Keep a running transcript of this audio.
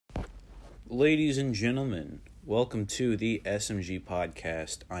Ladies and gentlemen, welcome to the SMG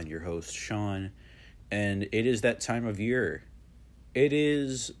podcast. I'm your host, Sean, and it is that time of year. It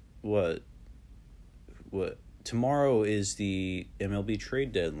is what? Tomorrow is the MLB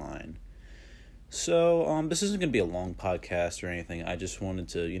trade deadline. So, this isn't going to be a long podcast or anything. I just wanted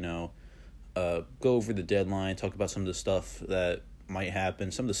to, go over the deadline, talk about some of the stuff that might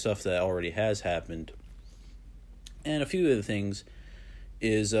happen, some of the stuff that already has happened. And a few of the things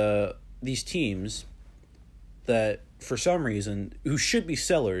is, these teams that, for some reason, who should be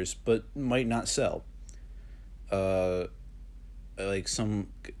sellers but might not sell. Like some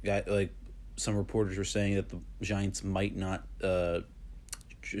reporters were saying that the Giants might not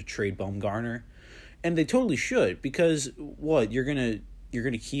trade Bumgarner, and they totally should, because what, you're gonna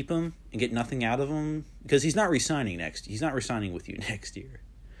keep him and get nothing out of him because he's not resigning with you next year,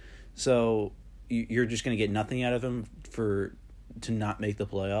 so you're just gonna get nothing out of him to not make the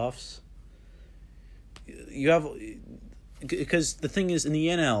playoffs. Because the thing is, in the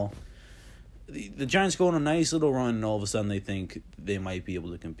NL, the Giants go on a nice little run, and all of a sudden they think they might be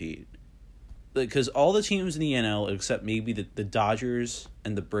able to compete. Because all the teams in the NL, except maybe the Dodgers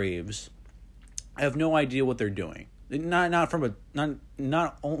and the Braves, have no idea what they're doing. Not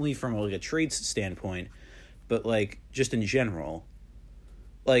only from a trade standpoint, but just in general.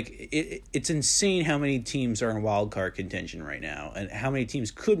 It's insane how many teams are in wild card contention right now, and how many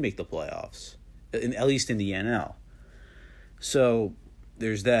teams could make the playoffs, at least in the NL. So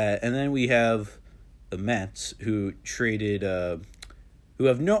there's that, and then we have the Mets, who traded, I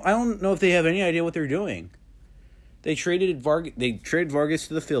don't know if they have any idea what they're doing. They traded Vargas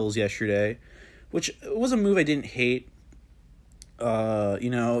to the Phils yesterday, which was a move I didn't hate.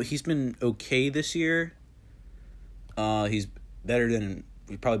 He's been okay this year. He's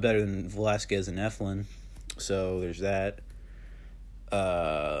probably better than Velasquez and Eflin, so there's that.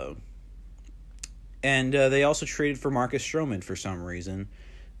 And they also traded for Marcus Stroman for some reason.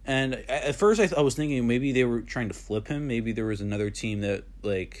 And at first I was thinking maybe they were trying to flip him. Maybe there was another team that,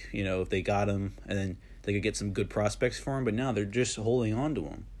 if they got him, and then they could get some good prospects for him. But now they're just holding on to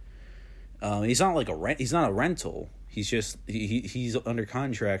him. He's not he's not a rental. He's just he's under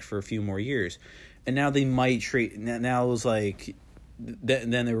contract for a few more years. And now they might trade. Now it was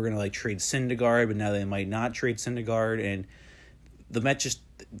then they were gonna trade Syndergaard, but now they might not trade Syndergaard. And the Mets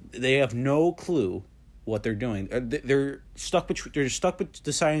they have no clue what they're doing. They're stuck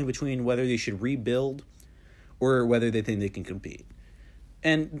deciding between whether they should rebuild or whether they think they can compete.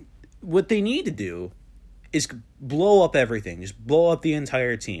 And what they need to do is blow up everything. Just blow up the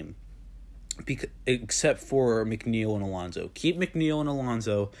entire team, except for McNeil and Alonso. Keep McNeil and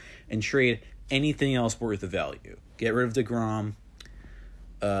Alonso and trade anything else worth of value. Get rid of DeGrom.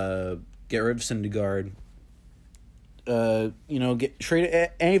 Get rid of Syndergaard. Trade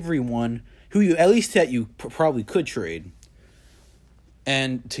everyone who you probably could trade,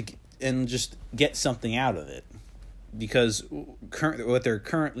 and just get something out of it, because what they're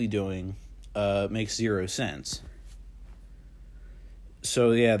currently doing makes zero sense.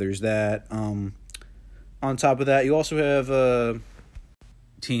 So yeah, there's that. On top of that, you also have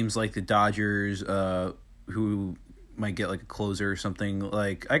teams like the Dodgers, who might get a closer or something.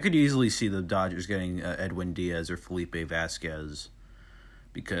 I could easily see the Dodgers getting Edwin Diaz or Felipe Vasquez,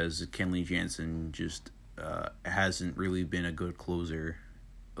 because Kenley Jansen just hasn't really been a good closer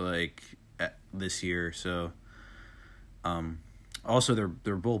this year. So also their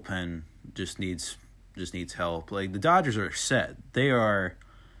bullpen just needs help. The Dodgers are set. They are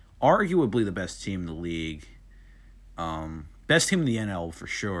arguably the best team in the league. Best team in the NL for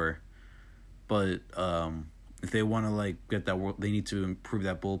sure. But if they want to get that, they need to improve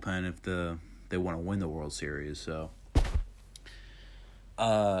that bullpen if they want to win the World Series. So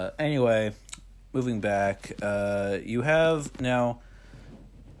anyway, moving back, you have now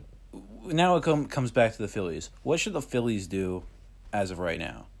it comes back to the Phillies. What should the Phillies do as of right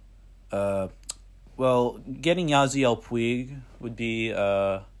now? Well, getting Yasiel Puig would be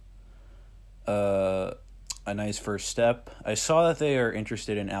a nice first step. I saw that they are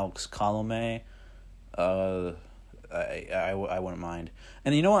interested in Alex Colomé. I wouldn't mind.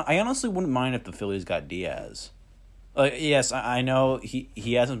 And you know what? I honestly wouldn't mind if the Phillies got Diaz. Yes, I know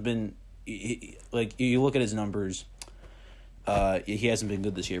he hasn't been... you look at his numbers, he hasn't been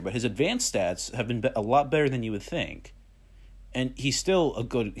good this year, but his advanced stats have been a lot better than you would think. And he's still a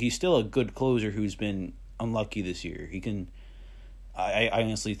good closer who's been unlucky this year. He can... I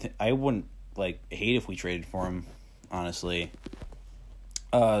honestly I wouldn't hate if we traded for him, honestly.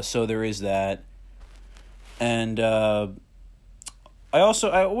 So there is that. And I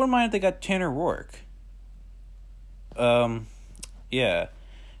wouldn't mind if they got Tanner Rourke. Yeah.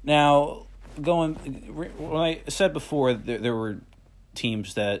 Now, when I said before there were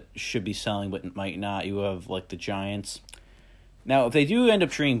teams that should be selling but might not. You have like the Giants. Now, if they do end up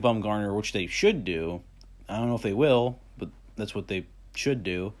trading Bumgarner, which they should do, I don't know if they will, but that's what they should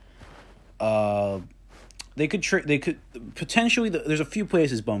do. They could potentially. There's a few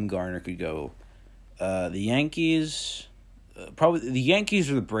places Bumgarner could go. The Yankees, probably the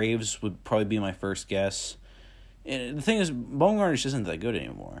Yankees or the Braves would probably be my first guess. And the thing is, Bumgarner just isn't that good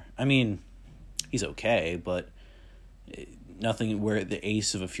anymore. I mean, he's okay, but nothing where the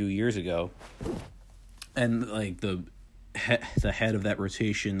ace of a few years ago, and like the head of that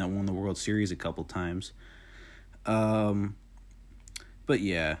rotation that won the World Series a couple times. But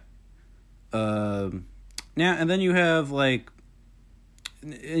yeah. Now and then you have like,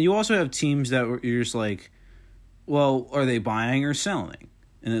 you also have teams that you're just like, well, are they buying or selling?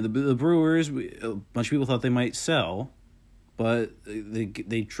 And the Brewers, a bunch of people thought they might sell, but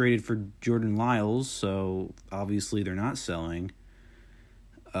they traded for Jordan Lyles, so obviously they're not selling.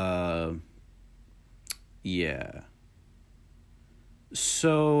 Yeah.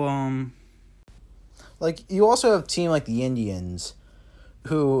 So, like, you also have a team like the Indians,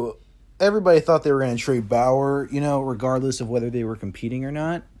 who everybody thought they were going to trade Bauer, regardless of whether they were competing or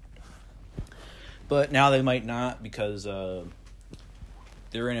not. But now they might not, because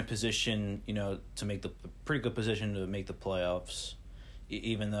they're in a position, to make a pretty good position to make the playoffs,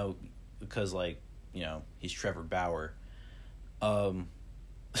 even though, because, like, he's Trevor Bauer.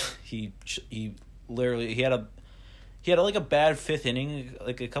 He literally, he had like a bad fifth inning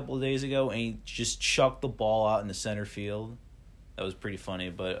like a couple of days ago, and he just chucked the ball out in the center field. That was pretty funny,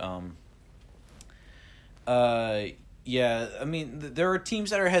 but yeah, I mean, there are teams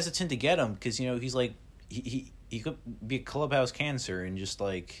that are hesitant to get him because he's like he could be a clubhouse cancer and just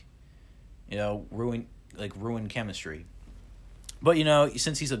like ruin chemistry. But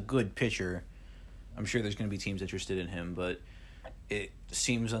since he's a good pitcher, I'm sure there's going to be teams interested in him, but it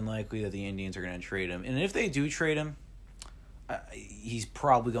seems unlikely that the Indians are going to trade him. And if they do trade him, he's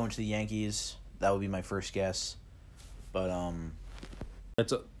probably going to the Yankees. That would be my first guess. But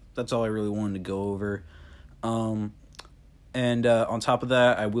that's all I really wanted to go over. And on top of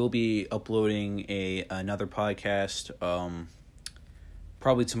that, I will be uploading another podcast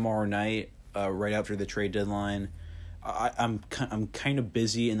probably tomorrow night, right after the trade deadline. I'm kind of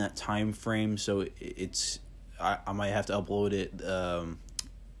busy in that time frame, so I might have to upload it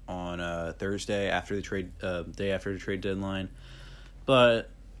on Thursday after the trade day after the trade deadline, but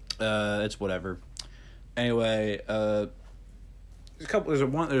it's whatever. Anyway, there's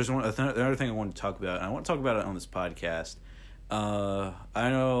another thing I wanted to talk about, and I want to talk about it on this podcast. I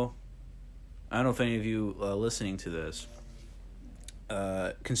don't know if any of you listening to this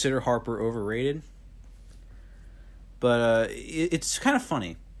consider Harper overrated, but it's kind of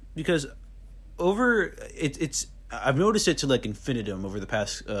funny because I've noticed it to like infinitum over the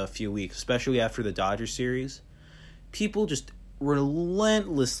past few weeks, especially after the Dodgers series. People just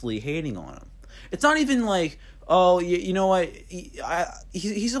relentlessly hating on him. It's not even like, oh, you know what,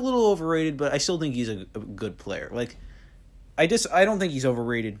 he's a little overrated, but I still think he's a good player. Like, I don't think he's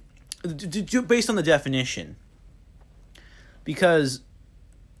overrated based on the definition, because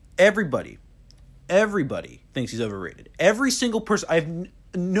everybody thinks he's overrated. Every single person.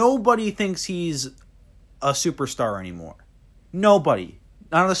 Nobody thinks he's a superstar anymore. Nobody,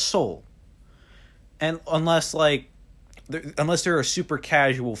 not a soul. And unless they're a super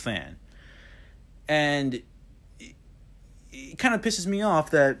casual fan. And it kind of pisses me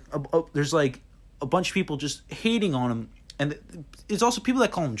off that there's like a bunch of people just hating on him, and it's also people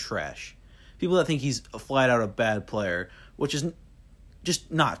that call him trash. People that think he's a flat out a bad player, which is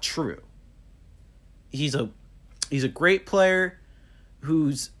just not true. He's a great player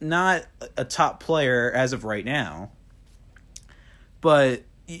who's not a top player as of right now. But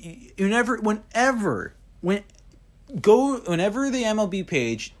whenever the MLB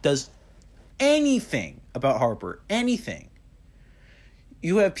page does anything about Harper, anything,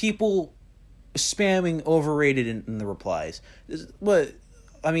 you have people spamming overrated in the replies. But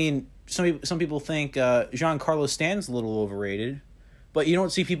I mean, some people think Giancarlo Stanton's a little overrated, but you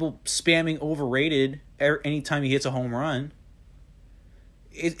don't see people spamming overrated anytime he hits a home run.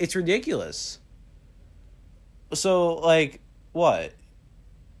 It's ridiculous. So, like, what?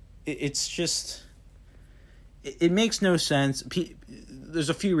 It's just... It makes no sense. There's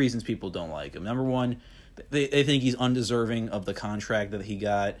a few reasons people don't like him. Number one, they think he's undeserving of the contract that he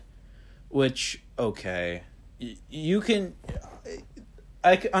got, which, okay.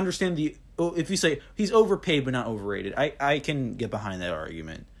 I can understand if you say he's overpaid but not overrated, I can get behind that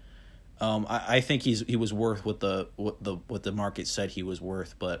argument. I think he was worth what the market said he was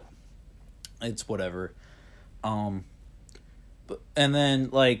worth, but it's whatever. And then,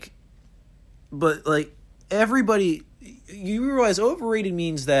 like, but, like, everybody, you realize overrated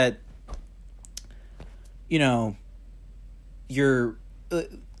means that, you know, you're,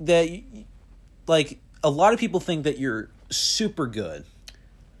 like, a lot of people think that you're super good,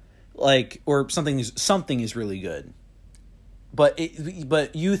 like, or something is really good, but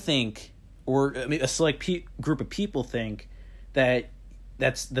you think, or I mean, a select group of people think that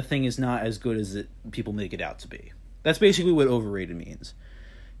the thing is not as good as people make it out to be. That's basically what overrated means.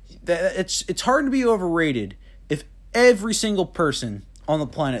 That it's hard to be overrated if every single person on the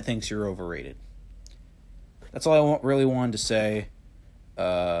planet thinks you're overrated. That's all I really wanted to say.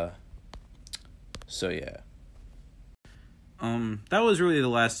 So yeah. That was really the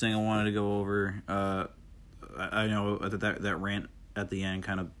last thing I wanted to go over. I know that rant at the end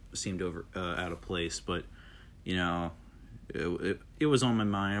kind of seemed out of place, but you know, it was on my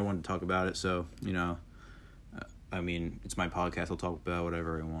mind. I wanted to talk about it, so you know. I mean, it's my podcast. I'll talk about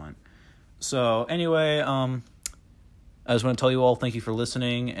whatever I want. So, anyway, I just want to tell you all thank you for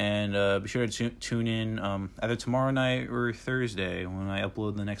listening, and be sure to tune in either tomorrow night or Thursday when I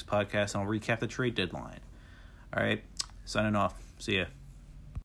upload the next podcast, and I'll recap the trade deadline. All right, signing off. See ya.